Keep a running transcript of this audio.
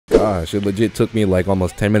gosh, it legit took me like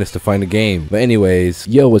almost 10 minutes to find the game. But anyways,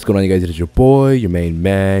 yo, what's going on, you guys? It is your boy, your main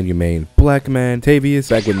man, your main black man, Tavius,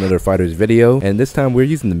 back with another FighterZ video. And this time we're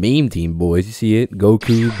using the meme team, boys. You see it?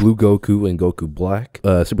 Goku, Blue Goku, and Goku Black.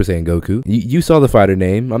 Super Saiyan Goku. You saw the fighter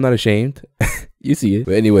name. I'm not ashamed. You see it.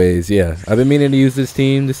 But anyways, yeah, I've been meaning to use this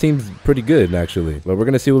team. This team's pretty good, actually. But we're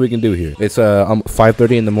gonna see what we can do here. It's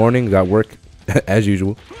 5:30 in the morning. Got work as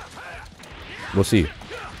usual. We'll see.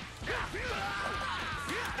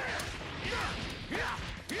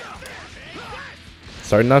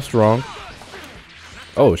 Starting off strong.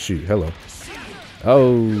 Oh shoot! Hello.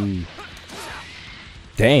 Oh,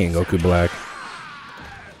 dang, Goku Black.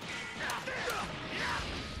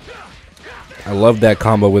 I love that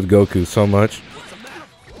combo with Goku so much.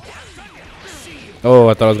 Oh,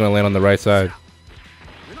 I thought I was gonna land on the right side.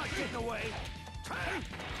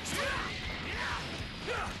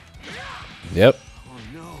 Yep.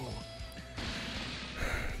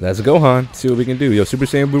 That's Gohan. See what we can do. Yo, Super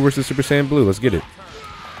Saiyan Blue versus Super Saiyan Blue. Let's get it.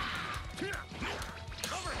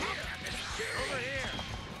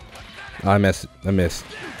 I missed.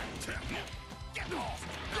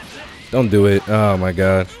 Don't do it. Oh my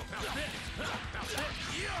god.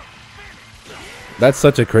 That's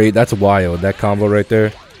such a crate. That's wild. That combo right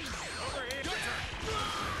there.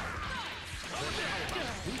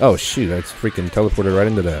 Oh shoot, that's freaking teleported right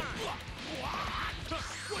into that.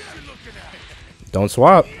 Don't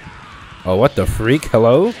swap. Oh, what the freak?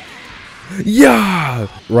 Hello? Yeah!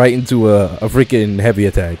 Right into a freaking heavy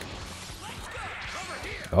attack.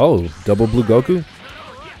 Oh, double Blue Goku?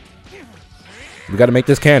 We gotta make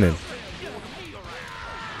this canon.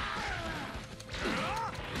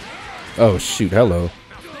 Oh shoot, hello.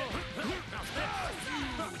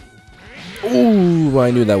 Ooh,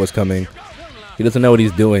 I knew that was coming. He doesn't know what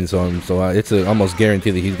he's doing, so it's almost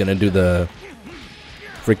guaranteed that he's gonna do the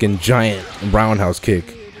freaking giant roundhouse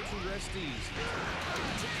kick.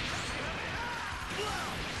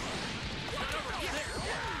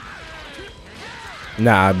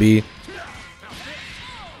 Nah, B.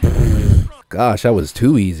 Gosh, that was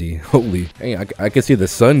too easy. Holy. Hey, I can see the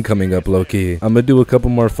sun coming up low-key. I'm gonna do a couple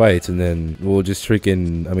more fights and then we'll just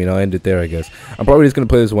freaking, I'll end it there, I guess. I'm probably just gonna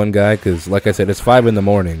play this one guy because, like I said, it's 5 in the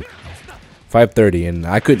morning. 5:30, and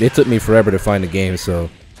it took me forever to find the game, so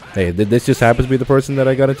hey, this just happens to be the person that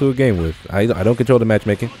I got into a game with. I don't control the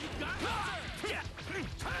matchmaking.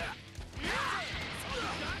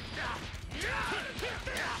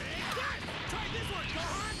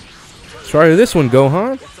 Try this one,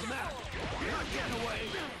 Gohan.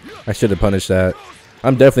 I should have punished that.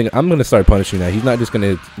 I'm gonna start punishing that. He's not just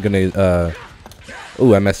gonna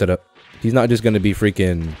ooh, I messed it up. He's not just gonna be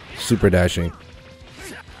freaking super dashing.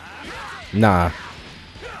 Nah.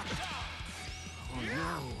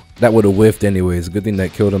 That would have whiffed anyways. Good thing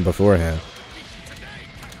that killed him beforehand.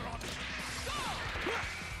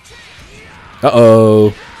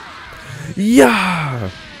 Uh-oh. Yeah.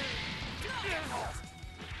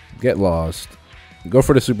 Get lost. Go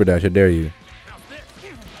for the super dash, I dare you.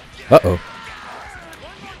 Uh-oh.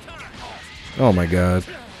 Oh my god.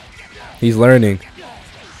 He's learning.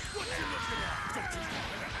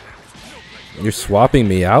 You're swapping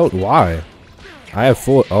me out? Why? I have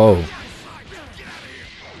full... Oh.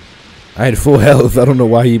 I had full health. I don't know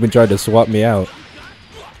why he even tried to swap me out.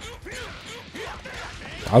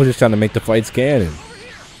 I was just trying to make the fights canon.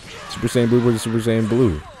 Super Saiyan Blue versus Super Saiyan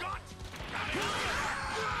Blue.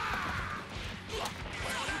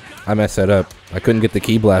 I messed that up. I couldn't get the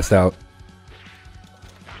key blast out.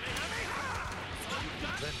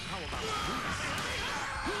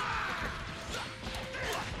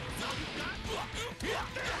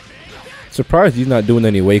 Surprised he's not doing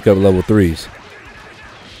any wake up level 3s.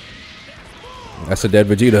 That's a dead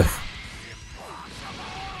Vegeta.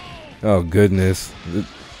 Oh goodness.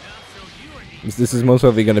 This is most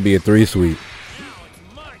likely going to be a 3 sweep.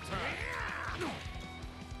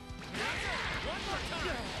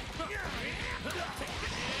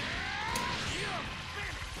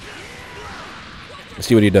 Let's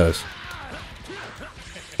see what he does.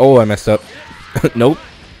 Oh, I messed up. Nope.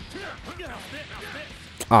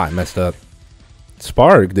 Ah, I messed up.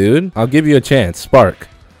 Spark, dude. I'll give you a chance. Spark.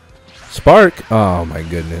 Spark. Oh my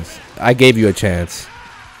goodness. I gave you a chance.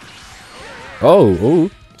 Oh,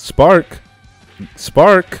 ooh. Spark.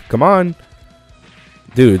 Spark. Come on.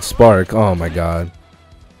 Dude, Spark. Oh my god.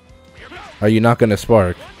 Are you not gonna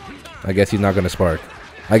spark? I guess he's not gonna spark.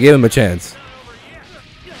 I gave him a chance.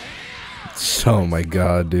 Oh my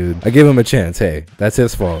god, dude. I gave him a chance. Hey, that's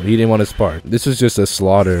his fault. He didn't want to spark. This was just a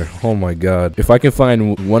slaughter. Oh my god. If I can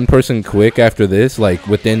find one person quick after this, like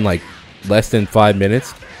within like less than 5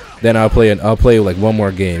 minutes, Then I'll play like one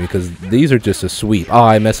more game because these are just a sweep. Oh,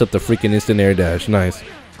 I messed up the freaking instant air dash. Nice.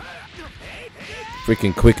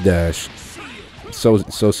 Freaking quick dash. So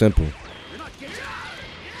simple.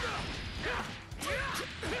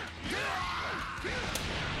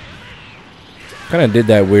 Kind of did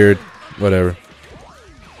that weird, whatever.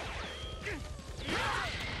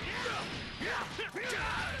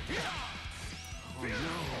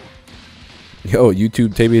 Yo,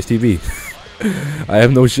 YouTube TaviusTV. I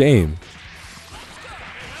have no shame.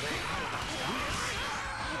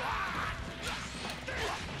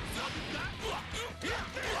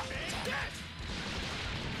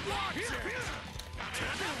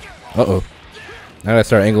 Uh-oh. I gotta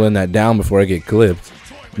start angling that down before I get clipped.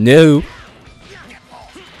 No.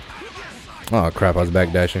 Oh crap, I was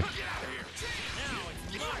backdashing.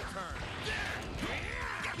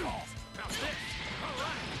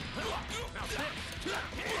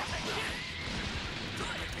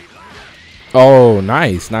 Oh,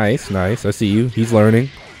 nice, nice, nice. I see you. He's learning.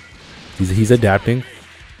 He's adapting.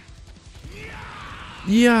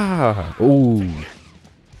 Yeah. Ooh.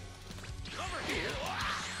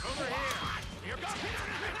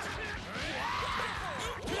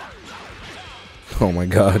 Oh my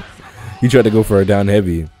god. He tried to go for a down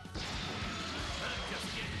heavy.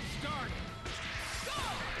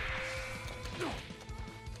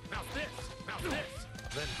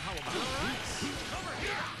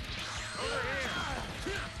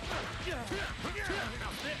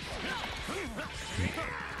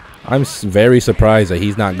 I'm very surprised that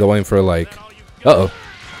he's not going for like,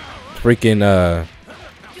 freaking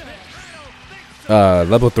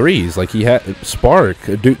level 3s. Like he had spark.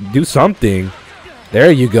 Do something. There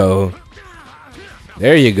you go.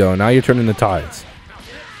 There you go. Now you're turning the tides.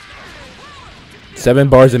 7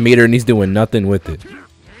 bars a meter and he's doing nothing with it.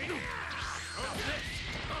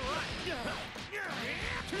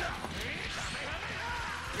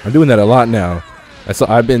 I'm doing that a lot now.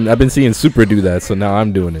 I've been seeing Super do that, so now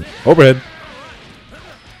I'm doing it. Overhead.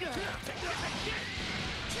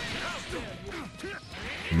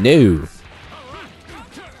 No.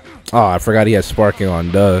 Oh, I forgot he has sparking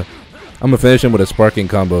on. Duh. I'm gonna finish him with a sparking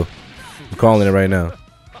combo. I'm calling it right now.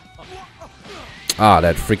 Ah,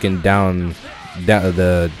 that freaking down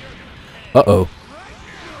the. Uh-oh.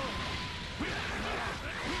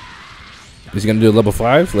 Is he gonna do a level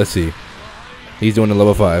 5? Let's see. He's doing a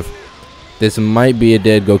level 5. This might be a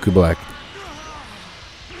dead Goku Black.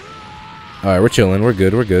 Alright, we're chilling. We're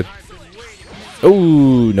good. We're good.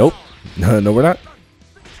 Oh, nope. No, we're not.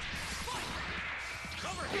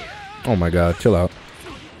 Oh my god, chill out.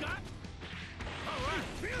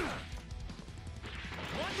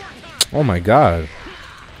 Oh my god.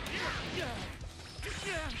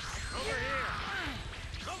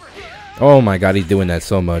 Oh my god, he's doing that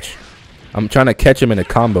so much. I'm trying to catch him in a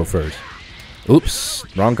combo first.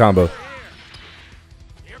 Oops, wrong combo.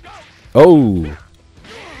 Oh.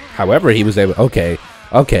 However, he was able. Okay,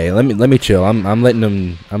 let me chill. I'm letting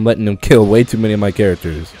him kill way too many of my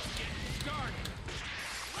characters.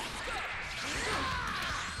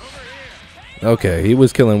 Okay, he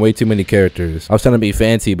was killing way too many characters. I was trying to be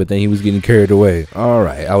fancy, but then he was getting carried away.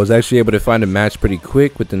 Alright, I was actually able to find a match pretty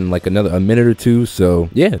quick within like a minute or two. So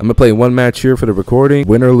yeah, I'm gonna play one match here for the recording.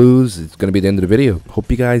 Win or lose, it's gonna be the end of the video.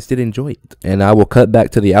 Hope you guys did enjoy it. And I will cut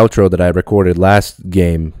back to the outro that I recorded last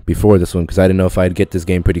game before this one because I didn't know if I'd get this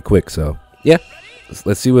game pretty quick. So yeah,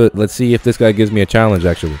 let's see if this guy gives me a challenge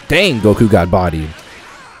actually. Dang, Goku got bodied.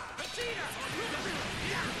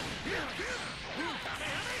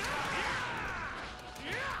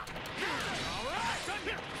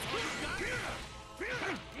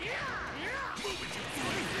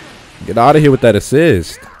 Get out of here with that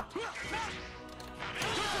assist.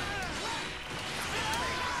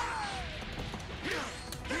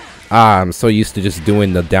 Ah, I'm so used to just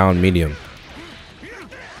doing the down medium.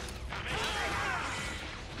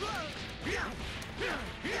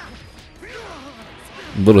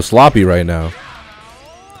 A little sloppy right now.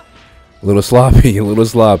 A little sloppy, a little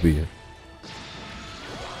sloppy.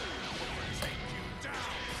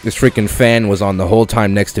 This freaking fan was on the whole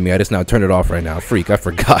time next to me. I just now turned it off right now. Freak, I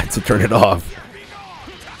forgot to turn it off.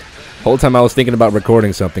 Whole time I was thinking about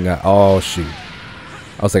recording something. Oh, shoot.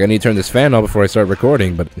 I was like, I need to turn this fan off before I start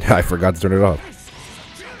recording, but I forgot to turn it off.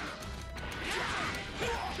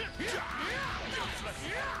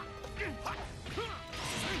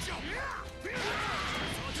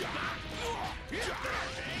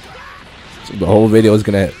 So the whole video is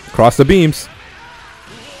going to cross the beams.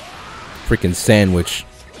 Freaking sandwich.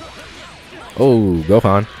 Oh,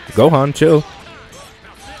 Gohan. Gohan, chill.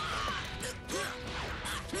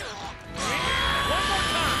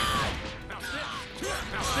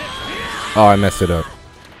 Oh, I messed it up.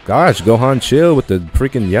 Gosh, Gohan, chill with the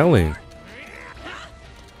freaking yelling.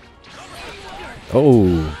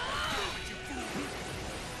 Oh.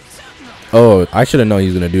 Oh, I should have known he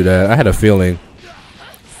was going to do that. I had a feeling.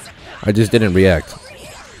 I just didn't react.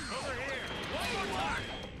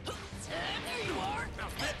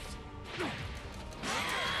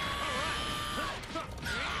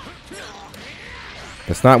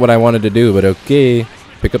 That's not what I wanted to do, but okay.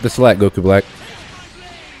 Pick up the slack, Goku Black.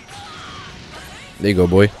 There you go,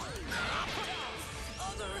 boy.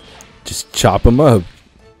 Just chop him up.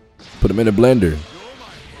 Put him in a blender.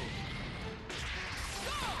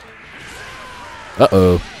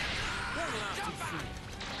 Uh-oh.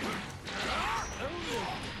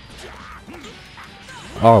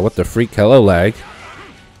 Oh, what the freak? Hello, lag.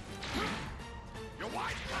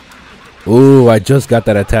 Ooh, I just got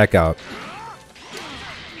that attack out.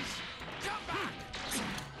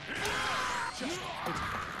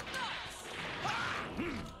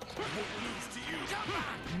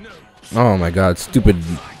 Oh my god, stupid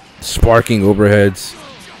sparking overheads.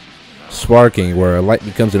 Sparking where a light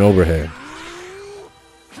becomes an overhead.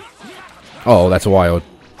 Oh, that's wild.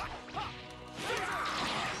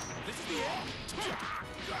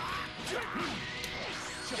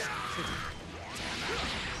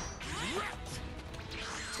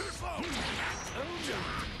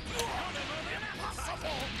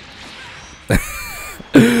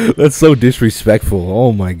 That's so disrespectful.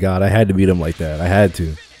 Oh my god, I had to beat him like that. I had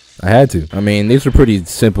to. I mean, these were pretty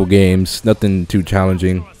simple games. Nothing too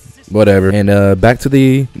challenging. Whatever. And back to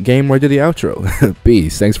the game where I did the outro.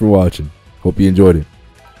 Peace. Thanks for watching. Hope you enjoyed it.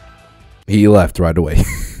 He left right away.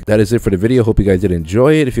 That is it for the video. Hope you guys did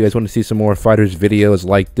enjoy it. If you guys want to see some more fighters videos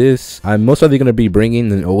like this, I'm most likely going to be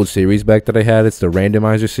bringing an old series back that I had. It's the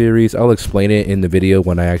randomizer series. I'll explain it in the video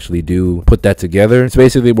when I actually do put that together. It's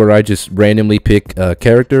basically where I just randomly pick a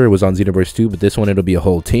character. It was on Xenoverse 2, but this one it'll be a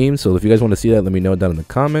whole team. So if you guys want to see that, let me know down in the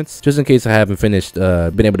comments, just in case I haven't finished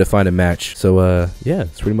been able to find a match. So yeah,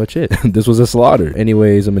 that's pretty much it. This was a slaughter.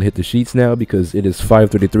 Anyways, I'm gonna hit the sheets now because it is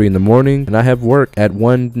 5:33 in the morning and I have work at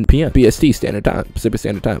 1 p.m. PST Standard Time, Pacific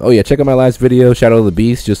Standard Time. Oh yeah, check out my last video, Shadow of the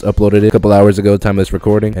Beast. Just uploaded it a couple hours ago, time of this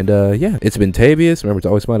recording. And yeah, it's been Tavius. Remember to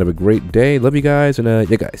always smile. Have a great day. Love you guys, and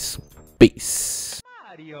yeah guys, peace.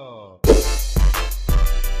 Mario.